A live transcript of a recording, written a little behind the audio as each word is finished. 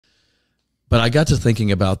But I got to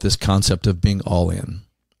thinking about this concept of being all in.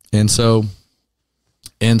 And so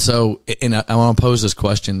I want to pose this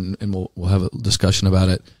question, and we'll have a discussion about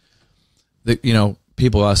it. That, you know,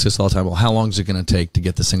 people ask us all the time, well, how long is it going to take to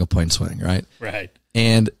get the single point swing, right? Right.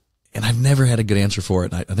 And I've never had a good answer for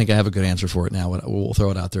it. And I think I have a good answer for it now. We'll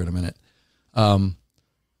throw it out there in a minute.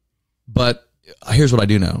 But here's what I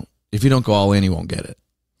do know. If you don't go all in, you won't get it.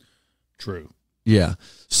 True. Yeah.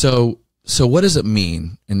 So what does it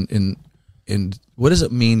mean? And what does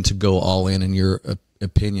it mean to go all in your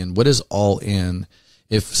opinion? What is all in?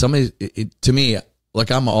 If somebody, to me,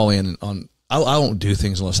 like I'm all in on, I won't do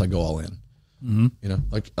things unless I go all in. Mm-hmm. You know,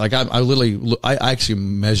 like I actually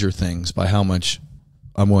measure things by how much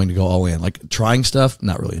I'm willing to go all in. Like trying stuff,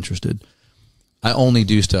 not really interested. I only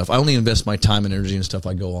do stuff. I only invest my time and energy in stuff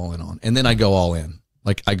I go all in on. And then I go all in.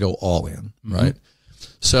 Like I go all in, right?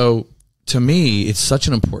 So to me, it's such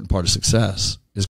an important part of success.